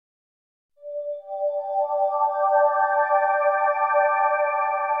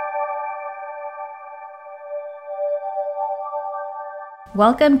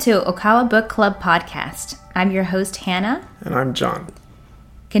Welcome to Okawa Book Club Podcast. I'm your host, Hannah. And I'm John.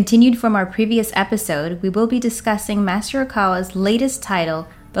 Continued from our previous episode, we will be discussing Master Okawa's latest title,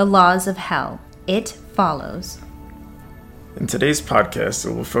 The Laws of Hell. It follows. In today's podcast,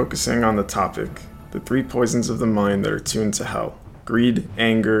 we'll be focusing on the topic, the three poisons of the mind that are tuned to hell, greed,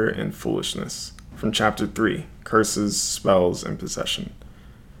 anger, and foolishness, from Chapter 3, Curses, Spells, and Possession.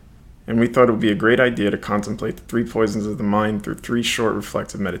 And we thought it would be a great idea to contemplate the three poisons of the mind through three short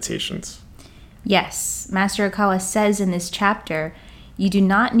reflective meditations. Yes, Master Okawa says in this chapter, you do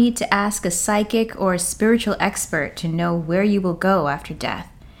not need to ask a psychic or a spiritual expert to know where you will go after death.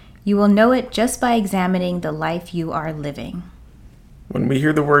 You will know it just by examining the life you are living. When we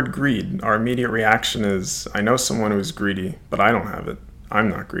hear the word greed, our immediate reaction is, I know someone who is greedy, but I don't have it. I'm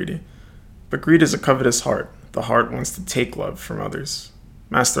not greedy. But greed is a covetous heart. The heart wants to take love from others.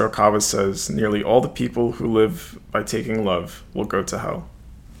 Master Okawa says nearly all the people who live by taking love will go to hell.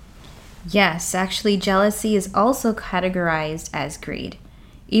 Yes, actually, jealousy is also categorized as greed.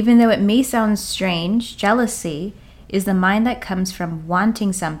 Even though it may sound strange, jealousy is the mind that comes from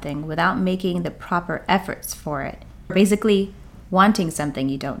wanting something without making the proper efforts for it. Basically, wanting something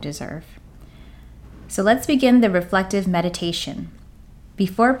you don't deserve. So let's begin the reflective meditation.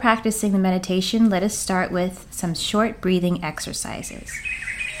 Before practicing the meditation, let us start with some short breathing exercises.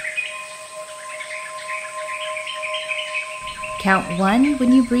 Count 1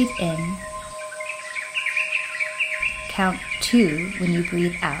 when you breathe in. Count 2 when you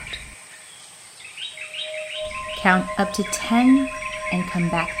breathe out. Count up to 10 and come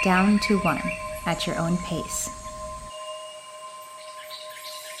back down to 1 at your own pace.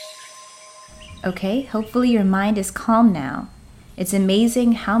 Okay, hopefully your mind is calm now. It's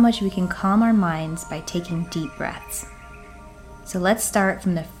amazing how much we can calm our minds by taking deep breaths. So let's start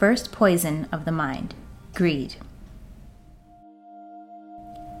from the first poison of the mind, greed.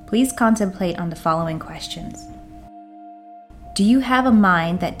 Please contemplate on the following questions. Do you have a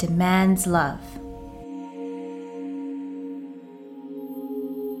mind that demands love?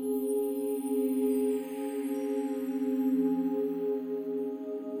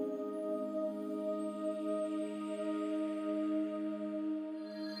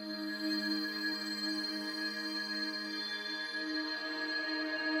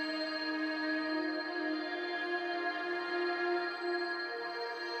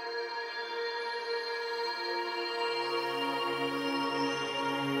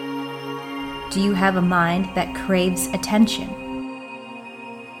 Do you have a mind that craves attention?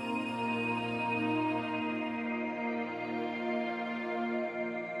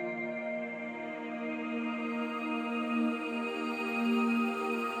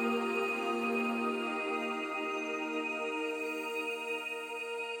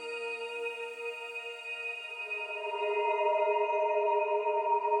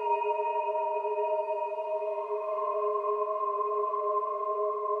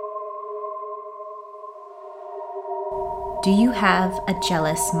 Do you have a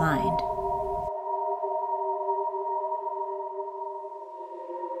jealous mind?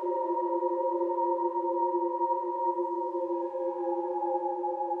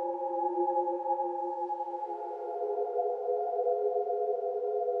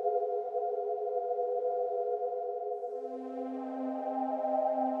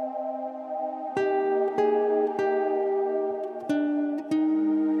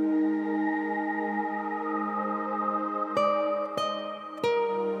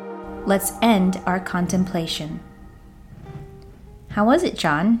 Let's end our contemplation. How was it,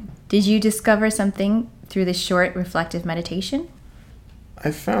 John? Did you discover something through this short reflective meditation?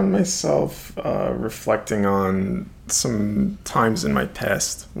 I found myself reflecting on some times in my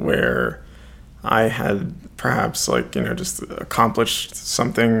past where I had perhaps just accomplished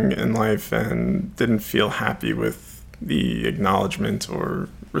something in life and didn't feel happy with the acknowledgement or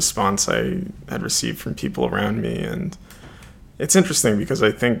response I had received from people around me. And it's interesting because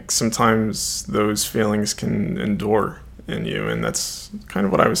I think sometimes those feelings can endure in you, and that's kind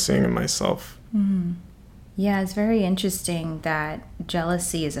of what I was seeing in myself. Mm-hmm. Yeah, it's very interesting that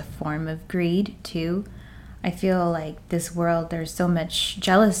jealousy is a form of greed, too. I feel like this world, there's so much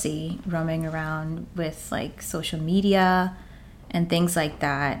jealousy roaming around with social media and things like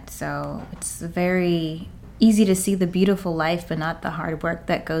that. So it's very easy to see the beautiful life, but not the hard work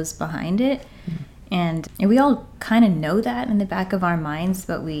that goes behind it. Mm-hmm. And we all kind of know that in the back of our minds,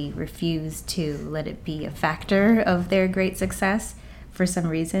 but we refuse to let it be a factor of their great success for some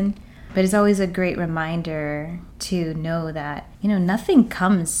reason. But it's always a great reminder to know that, nothing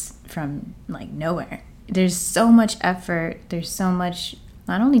comes from nowhere. There's so much effort. There's so much,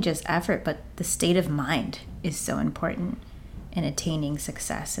 not only just effort, but the state of mind is so important. and attaining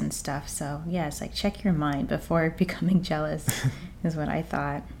success and stuff. So yeah, it's like check your mind before becoming jealous is what I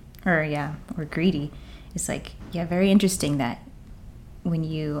thought. Or greedy. It's like, yeah, very interesting that when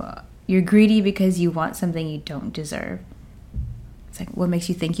you're greedy because you want something you don't deserve. It's like, what makes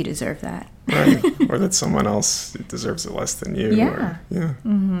you think you deserve that? Right. Or that someone else deserves it less than you. Yeah.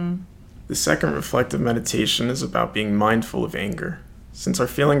 The second reflective meditation is about being mindful of anger. Since our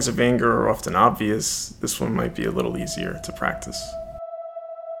feelings of anger are often obvious, this one might be a little easier to practice.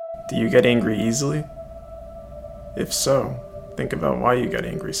 Do you get angry easily? If so, think about why you get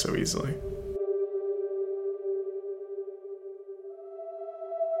angry so easily.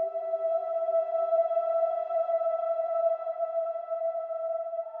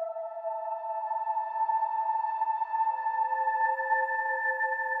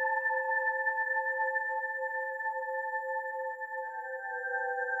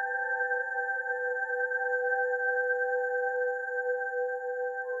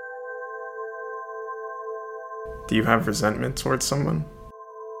 Do you have resentment towards someone?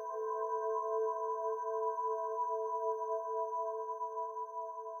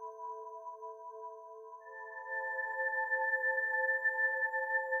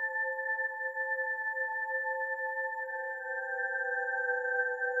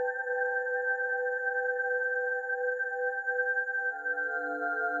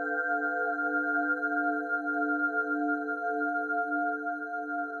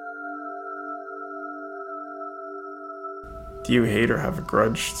 Do you hate or have a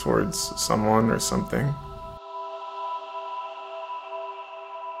grudge towards someone or something?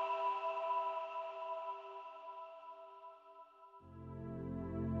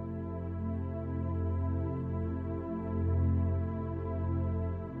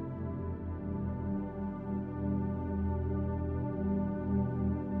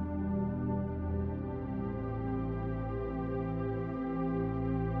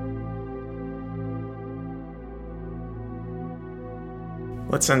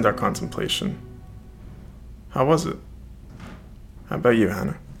 Let's end our contemplation. How was it? How about you,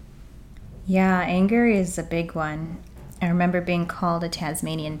 Hannah? Yeah, anger is a big one. I remember being called a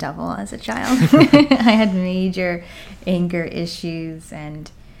Tasmanian devil as a child. I had major anger issues, and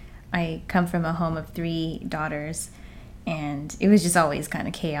I come from a home of 3 daughters, and it was just always kind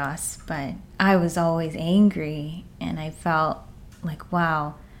of chaos. But I was always angry, and I felt like,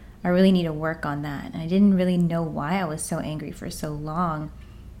 wow, I really need to work on that. And I didn't really know why I was so angry for so long.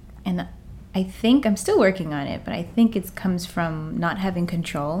 And I think I'm still working on it, but I think it comes from not having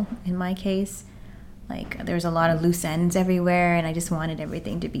control in my case. Like, there was a lot of loose ends everywhere, and I just wanted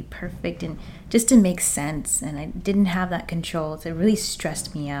everything to be perfect and just to make sense. And I didn't have that control, so it really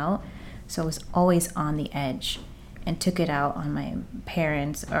stressed me out. So I was always on the edge and took it out on my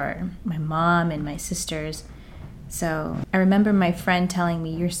parents or my mom and my sisters. So I remember my friend telling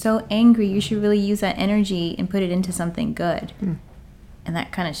me, "You're so angry, you should really use that energy and put it into something good." And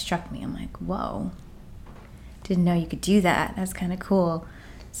that kind of struck me. I'm like, whoa, didn't know you could do that. That's kind of cool.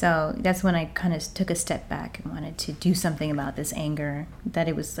 So that's when I kind of took a step back and wanted to do something about this anger, that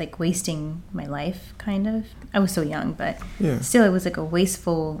it was like wasting my life, kind of. I was so young, but still it was like a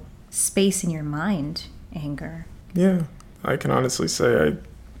wasteful space in your mind, anger. Yeah, I can honestly say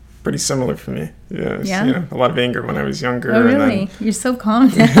pretty similar for me. Yeah, Yeah? You know, a lot of anger when I was younger. Oh, really? And then, You're so calm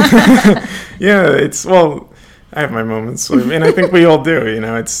now. well, I have my moments, and I think we all do. You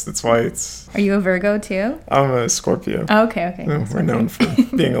know, that's why it's. Are you a Virgo too? I'm a Scorpio. Oh, okay. We're known for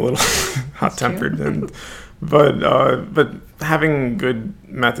being a little hot-tempered, but having good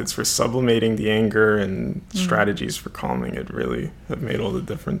methods for sublimating the anger and strategies for calming it really have made all the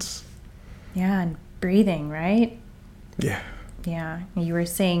difference. Yeah, and breathing, right? Yeah. Yeah, you were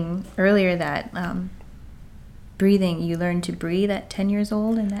saying earlier that breathing, you learned to breathe at 10 years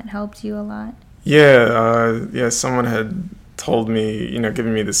old, and that helped you a lot? Yeah, someone had told me,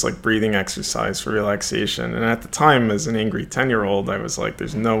 giving me this like breathing exercise for relaxation. And at the time, as an angry 10-year-old, I was like,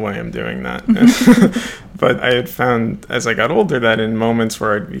 there's no way I'm doing that. But I had found as I got older that in moments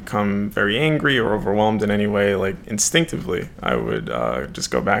where I'd become very angry or overwhelmed in any way, like instinctively, I would just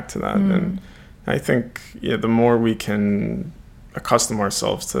go back to that. And I think, the more we can accustom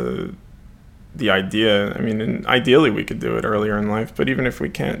ourselves to the idea, and ideally we could do it earlier in life, but even if we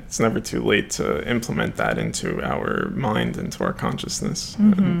can't, it's never too late to implement that into our mind, into our consciousness,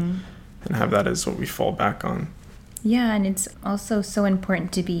 and have that as what we fall back on. Yeah, and it's also so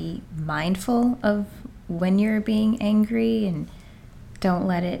important to be mindful of when you're being angry and don't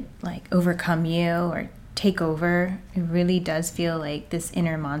let it like overcome you or take over. It really does feel like this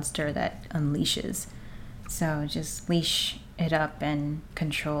inner monster that unleashes. So just leash it up and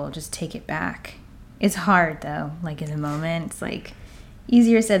control, just take it back. It's hard though. Like in the moment, it's like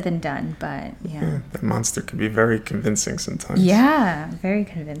easier said than done. But yeah. That monster can be very convincing sometimes. Yeah, very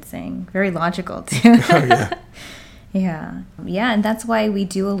convincing, very logical too. Oh, yeah. Yeah. Yeah, and that's why we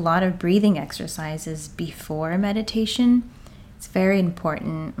do a lot of breathing exercises before meditation. It's very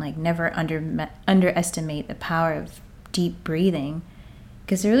important, like never underestimate the power of deep breathing,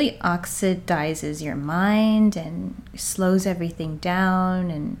 because it really oxidizes your mind and slows everything down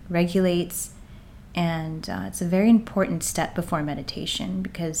and regulates. And it's a very important step before meditation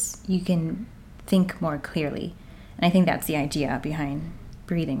because you can think more clearly. And I think that's the idea behind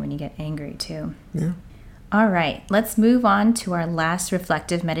breathing when you get angry too. Yeah. All right, let's move on to our last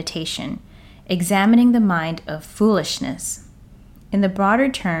reflective meditation, examining the mind of foolishness. In the broader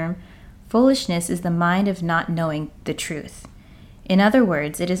term, foolishness is the mind of not knowing the truth. In other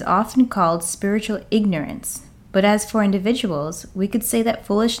words, it is often called spiritual ignorance. But as for individuals, we could say that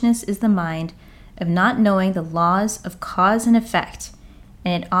foolishness is the mind of not knowing the laws of cause and effect,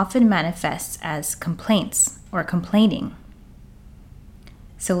 and it often manifests as complaints or complaining.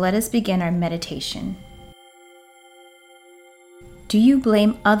 So let us begin our meditation. Do you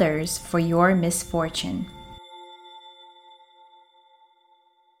blame others for your misfortune?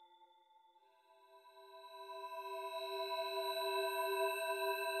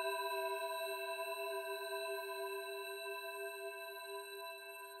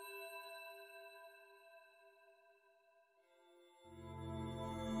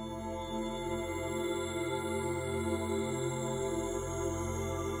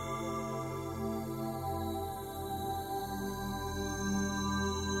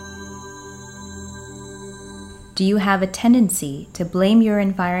 Do you have a tendency to blame your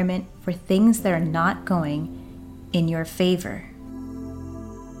environment for things that are not going in your favor?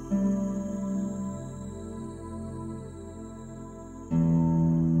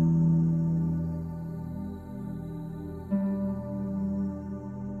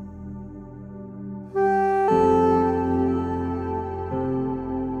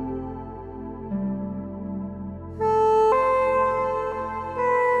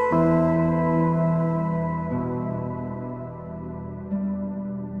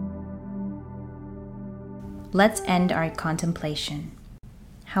 Let's end our contemplation.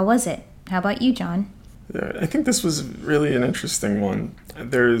 How was it? How about you, John? Yeah, I think this was really an interesting one. I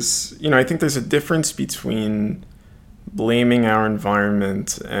think there's a difference between blaming our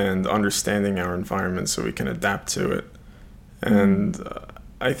environment and understanding our environment so we can adapt to it. And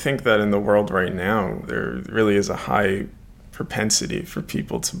I think that in the world right now, there really is a high propensity for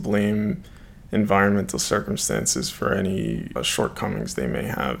people to blame environmental circumstances for any shortcomings they may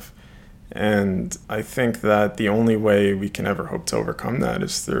have. And I think that the only way we can ever hope to overcome that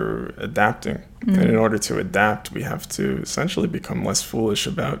is through adapting. And in order to adapt, we have to essentially become less foolish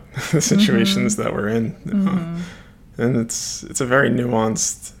about the situations that we're in. And it's a very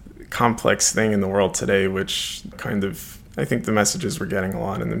nuanced, complex thing in the world today, which I think the messages we're getting a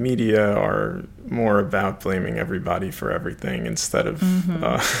lot in the media are more about blaming everybody for everything instead of,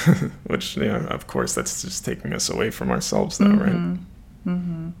 which, of course, that's just taking us away from ourselves though,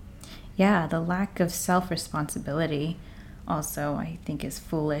 right? Yeah, the lack of self-responsibility also, I think, is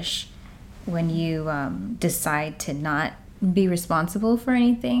foolish. When you decide to not be responsible for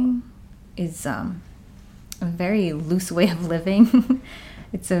anything is a very loose way of living.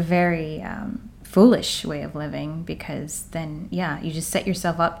 It's a very foolish way of living because then, you just set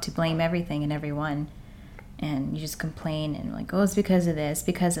yourself up to blame everything and everyone. And you just complain and like, oh, it's because of this,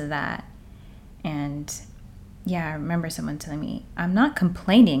 because of that. And I remember someone telling me, I'm not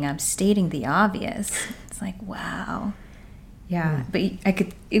complaining, I'm stating the obvious. It's like, wow. Yeah, but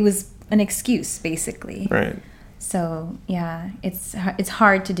it was an excuse, basically. Right. So, it's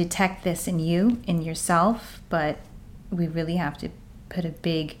hard to detect this in yourself, but we really have to put a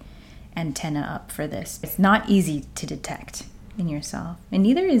big antenna up for this. It's not easy to detect in yourself, and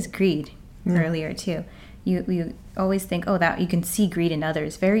neither is greed earlier, too. You always think, that you can see greed in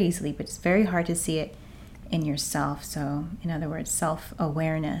others very easily, but it's very hard to see it in yourself. So, in other words,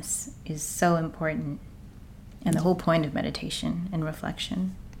 self-awareness is so important, and the whole point of meditation and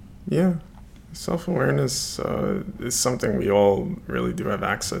reflection. Yeah, self-awareness is something we all really do have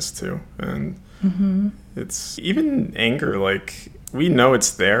access to, and it's even anger. Like, we know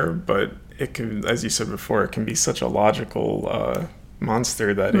it's there, but it can, as you said before, it can be such a logical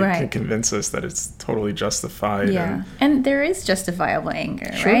monster that it can convince us that it's totally justified. Yeah, and there is justifiable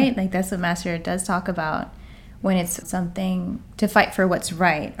anger, right? Like, that's what Master does talk about. When it's something to fight for what's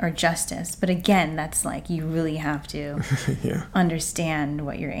right or justice. But again, that's like you really have to understand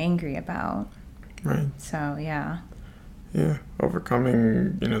what you're angry about. Right. So, Yeah.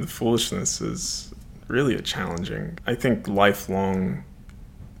 Overcoming, the foolishness is really a challenging, I think, lifelong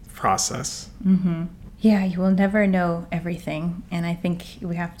process. Yeah, you will never know everything. And I think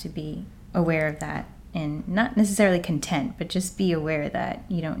we have to be aware of that and not necessarily content, but just be aware that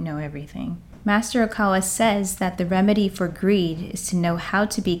you don't know everything. Master Okawa says that the remedy for greed is to know how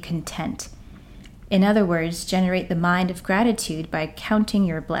to be content. In other words, generate the mind of gratitude by counting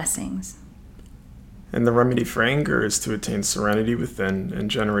your blessings. And the remedy for anger is to attain serenity within and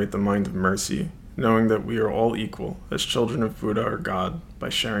generate the mind of mercy, knowing that we are all equal as children of Buddha or God by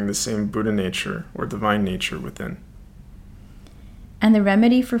sharing the same Buddha nature or divine nature within. And the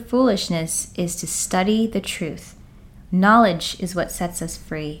remedy for foolishness is to study the truth. Knowledge is what sets us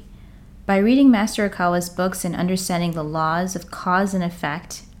free. By reading Master Okawa's books and understanding the laws of cause and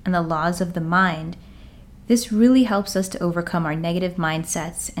effect and the laws of the mind, this really helps us to overcome our negative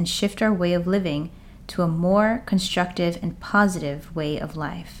mindsets and shift our way of living to a more constructive and positive way of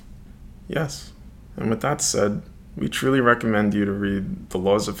life. Yes. And with that said, we truly recommend you to read The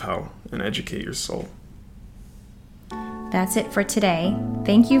Laws of Hell and educate your soul. That's it for today.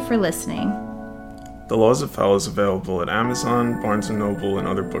 Thank you for listening. The Laws of Hell is available at Amazon, Barnes & Noble, and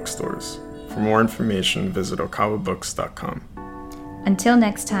other bookstores. For more information, visit okawabooks.com. Until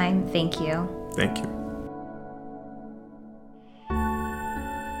next time, thank you. Thank you.